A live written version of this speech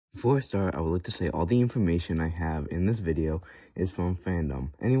Before I start, I would like to say all the information I have in this video is from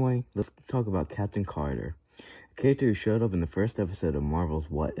fandom. Anyway, let's talk about Captain Carter, a character who showed up in the first episode of Marvel's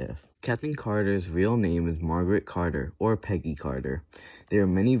What If. Captain Carter's real name is Margaret Carter, or Peggy Carter. There are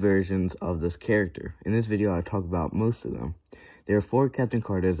many versions of this character. In this video, I'll talk about most of them. There are 4 Captain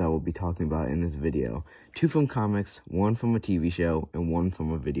Carters I will be talking about in this video. 2 from comics, 1 from a TV show, and 1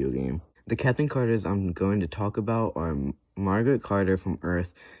 from a video game. The Captain Carters I'm going to talk about are Margaret Carter from Earth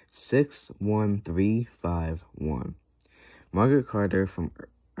 61351, Margaret Carter from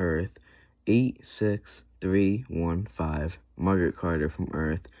Earth 86315, Margaret Carter from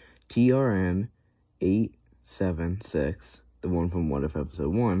Earth TRN 876, the one from What If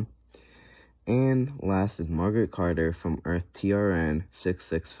Episode 1, and last is Margaret Carter from Earth TRN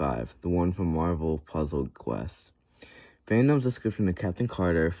 665, the one from Marvel Puzzle Quest. Fandom's description of Captain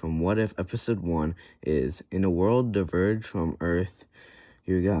Carter from What If Episode 1 is, in a world diverged from Earth,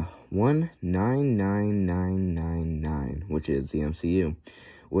 here we go, 199999, which is the MCU,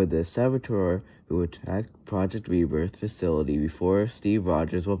 where the saboteur who attacked Project Rebirth facility before Steve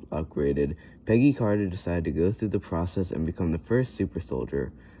Rogers was upgraded, Peggy Carter decided to go through the process and become the first super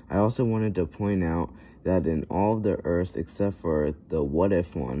soldier. I also wanted to point out that in all of the Earths except for the What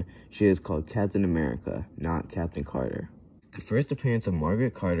If one, she is called Captain America, not Captain Carter. The first appearance of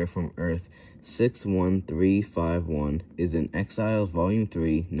Margaret Carter from Earth 61351 is in Exiles Volume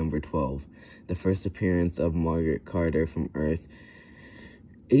 3, Number 12. The first appearance of Margaret Carter from Earth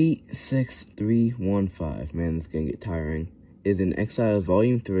 86315, man, this is gonna get tiring, is in Exiles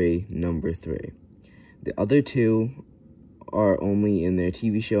Volume 3, Number 3. The other 2 are only in their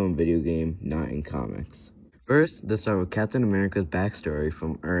TV show and video game, not in comics. First, let's start with Captain America's backstory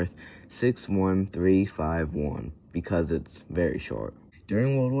from Earth 61351, because it's very short.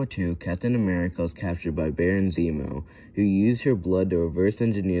 During World War II, Captain America was captured by Baron Zemo, who used her blood to reverse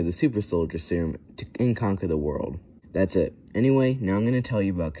engineer the super soldier serum and conquer the world. That's it. Anyway, now I'm going to tell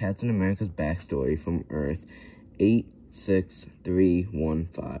you about Captain America's backstory from Earth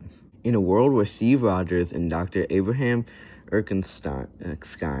 86315. In a world where Steve Rogers and Dr. Abraham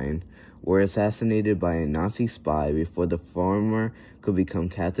Erskine were assassinated by a Nazi spy before the former could become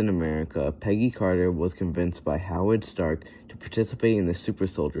Captain America, Peggy Carter was convinced by Howard Stark to participate in the Super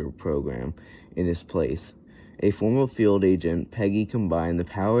Soldier program in his place. A former field agent, Peggy combined the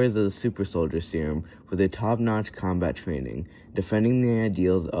powers of the Super Soldier Serum with her top-notch combat training, defending the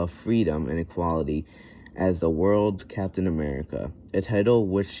ideals of freedom and equality as the world's Captain America, a title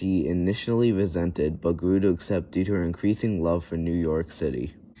which she initially resented but grew to accept due to her increasing love for New York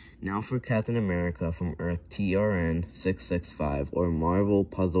City. Now for Captain America from Earth TRN 665, or Marvel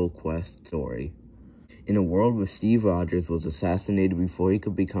Puzzle Quest story. In a world where Steve Rogers was assassinated before he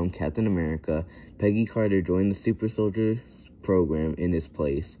could become Captain America, Peggy Carter joined the Super Soldier program in his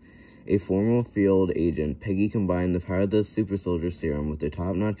place. A former field agent, Peggy combined the power of the Super Soldier Serum with their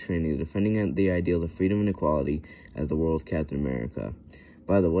top-notch training, defending the ideals of freedom and equality as the world's Captain America.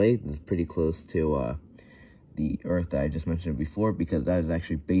 By the way, this is pretty close to the Earth that I just mentioned before, because that is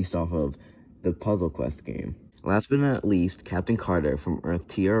actually based off of the Puzzle Quest game. Last but not least, Captain Carter from Earth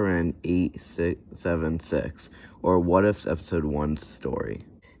TRN 876, or What If's Episode 1's story.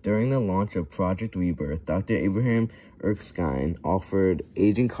 During the launch of Project Rebirth, Dr. Abraham Erskine offered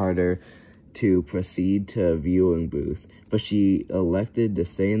Agent Carter to proceed to a viewing booth, but she elected to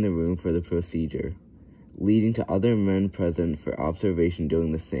stay in the room for the procedure, leading to other men present for observation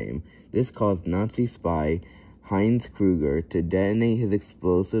doing the same. This caused Nazi spy Heinz Kruger to detonate his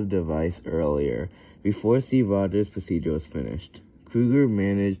explosive device earlier, before Steve Rogers' procedure was finished. Kruger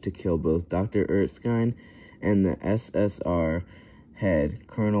managed to kill both Dr. Erskine and the SSR head,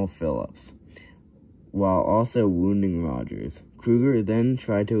 Colonel Phillips, while also wounding Rogers. Kruger then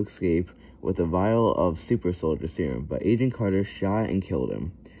tried to escape with a vial of Super Soldier Serum, but Agent Carter shot and killed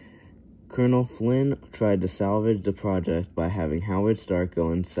him. Colonel Flynn tried to salvage the project by having Howard Stark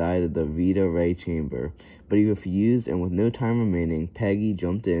go inside of the Vita Ray chamber, but he refused, and with no time remaining, Peggy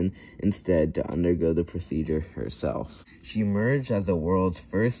jumped in instead to undergo the procedure herself. She emerged as the world's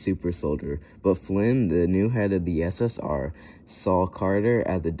first super soldier, but Flynn, the new head of the SSR, saw Carter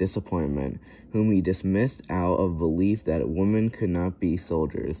as a disappointment, whom he dismissed out of belief that women could not be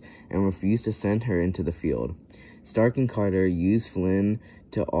soldiers, and refused to send her into the field. Stark and Carter used Flynn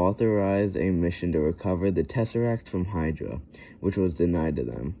to authorize a mission to recover the Tesseract from Hydra, which was denied to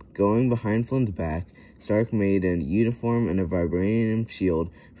them. Going behind Flynn's back, Stark made a uniform and a vibranium shield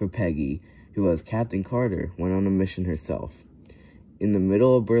for Peggy, who as Captain Carter went on a mission herself. In the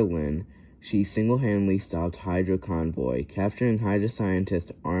middle of Berlin, she single-handedly stopped Hydra convoy, capturing Hydra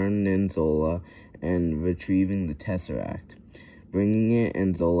scientist Arnim Zola and retrieving the Tesseract. bringing it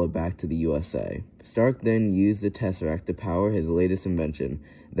and Zola back to the USA. Stark then used the Tesseract to power his latest invention,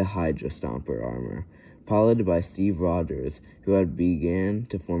 the Hydra Stomper armor, piloted by Steve Rogers, who had began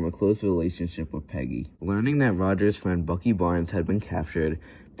to form a close relationship with Peggy. Learning that Rogers' friend Bucky Barnes had been captured,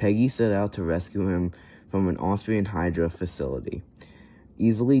 Peggy set out to rescue him from an Austrian Hydra facility.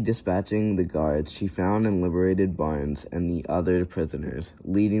 Easily dispatching the guards, she found and liberated Barnes and the other prisoners,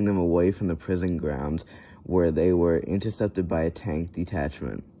 leading them away from the prison grounds where they were intercepted by a tank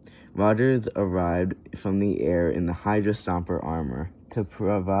detachment. Rogers arrived from the air in the Hydra Stomper armor to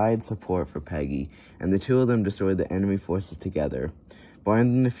provide support for Peggy, and the two of them destroyed the enemy forces together.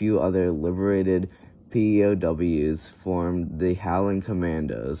 Barnes and a few other liberated POWs formed the Howling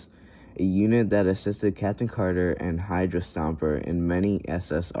Commandos, a unit that assisted Captain Carter and Hydra Stomper in many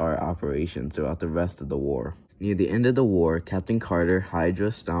SSR operations throughout the rest of the war. Near the end of the war, Captain Carter, Hydra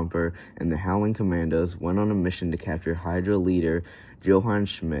Stomper, and the Howling Commandos went on a mission to capture Hydra leader Johann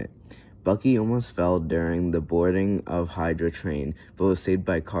Schmidt. Bucky almost fell during the boarding of Hydra train, but was saved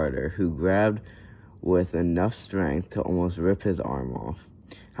by Carter, who grabbed with enough strength to almost rip his arm off.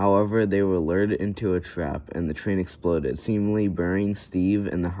 However, they were lured into a trap, and the train exploded, seemingly burying Steve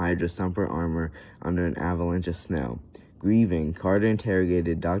in the Hydra Stomper armor under an avalanche of snow. Grieving, Carter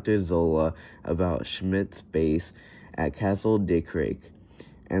interrogated Dr. Zola about Schmidt's base at Castle Dickrake,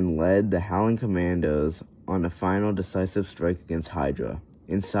 and led the Howling Commandos on a final decisive strike against Hydra.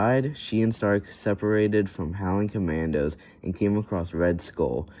 Inside, she and Stark separated from Howling Commandos and came across Red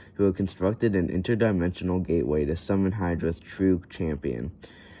Skull, who had constructed an interdimensional gateway to summon Hydra's true champion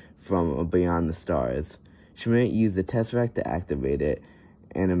from beyond the stars. Schmidt used the Tesseract to activate it,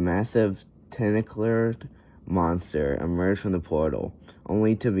 and a massive tentacled monster emerged from the portal,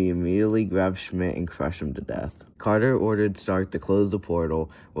 only to be immediately grab Schmidt and crush him to death. Carter ordered Stark to close the portal,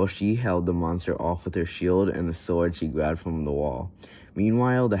 while she held the monster off with her shield and a sword she grabbed from the wall.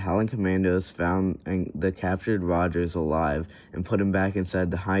 Meanwhile, the Howling Commandos found the captured Rogers alive and put him back inside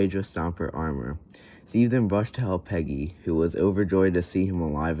the Hydra Stomper armor. Steve then rushed to help Peggy, who was overjoyed to see him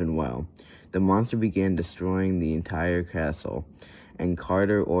alive and well. The monster began destroying the entire castle, and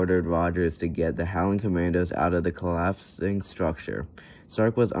Carter ordered Rogers to get the Howling Commandos out of the collapsing structure.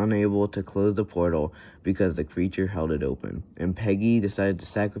 Stark was unable to close the portal because the creature held it open, and Peggy decided to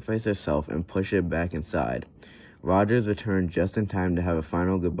sacrifice herself and push it back inside. Rogers returned just in time to have a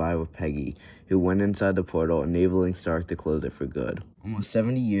final goodbye with Peggy, who went inside the portal, enabling Stark to close it for good. Almost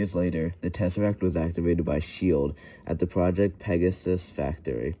 70 years later, the Tesseract was activated by S.H.I.E.L.D. at the Project Pegasus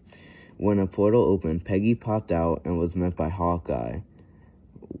factory. When a portal opened, Peggy popped out and was met by Hawkeye,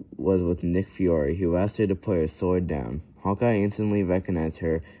 was with Nick Fury, who asked her to put her sword down. Hawkeye instantly recognized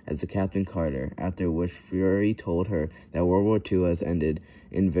her as the Captain Carter, after which Fury told her that World War II has ended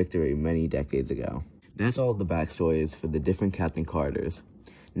in victory many decades ago. That's all the backstories for the different Captain Carters.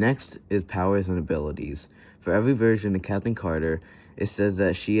 Next is powers and abilities. For every version of Captain Carter, it says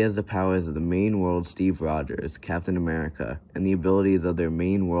that she has the powers of the main world Steve Rogers, Captain America, and the abilities of their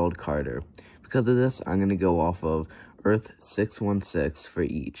main world Carter. Because of this, I'm going to go off of Earth 616 for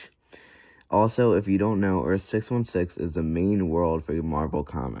each. Also, if you don't know, Earth 616 is the main world for Marvel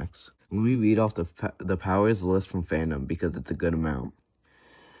Comics. Let me read off the powers list from fandom because it's a good amount.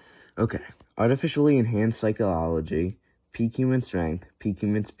 Okay. Artificially enhanced psychology, peak human strength, peak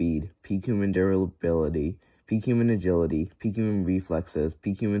human speed, peak human durability, peak human agility, peak human reflexes,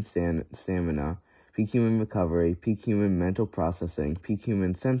 peak human stamina, peak human recovery, peak human mental processing, peak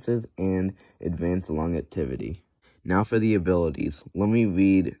human senses, and advanced longevity. Now for the abilities. Let me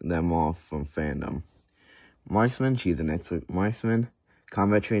read them off from fandom. Marksman, she's an expert marksman.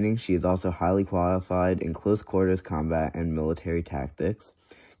 Combat training, she is also highly qualified in close quarters combat and military tactics.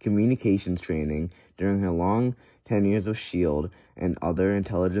 Communications training. During her long 10 years of S.H.I.E.L.D. and other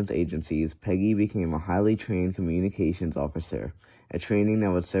intelligence agencies, Peggy became a highly trained communications officer, a training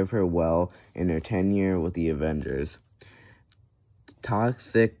that would serve her well in her tenure with the Avengers.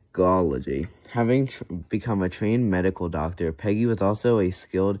 Toxicology. Having become a trained medical doctor, Peggy was also a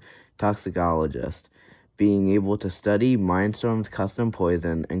skilled toxicologist, being able to study Mindstorm's custom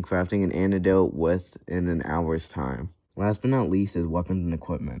poison and crafting an antidote within an hour's time. Last but not least is weapons and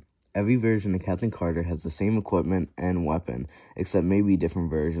equipment. Every version of Captain Carter has the same equipment and weapon, except maybe different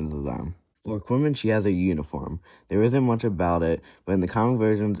versions of them. For equipment, she has a uniform. There isn't much about it, but in the comic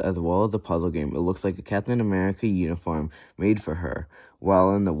versions as well as the puzzle game, it looks like a Captain America uniform made for her.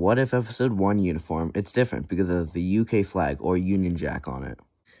 While in the What If Episode 1 uniform, it's different because it has the UK flag or Union Jack on it.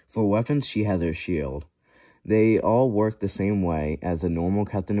 For weapons, she has her shield. They all work the same way as the normal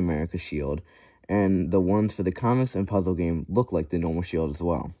Captain America shield, and the ones for the comics and puzzle game look like the normal shield as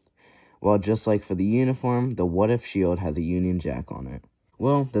well. While just like for the uniform, the What If shield has a Union Jack on it.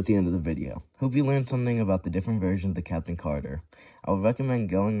 Well, that's the end of the video. Hope you learned something about the different versions of Captain Carter. I would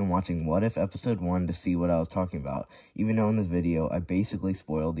recommend going and watching What If Episode 1 to see what I was talking about, even though in this video I basically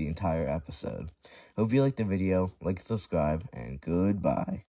spoiled the entire episode. Hope you liked the video, like and subscribe, and goodbye.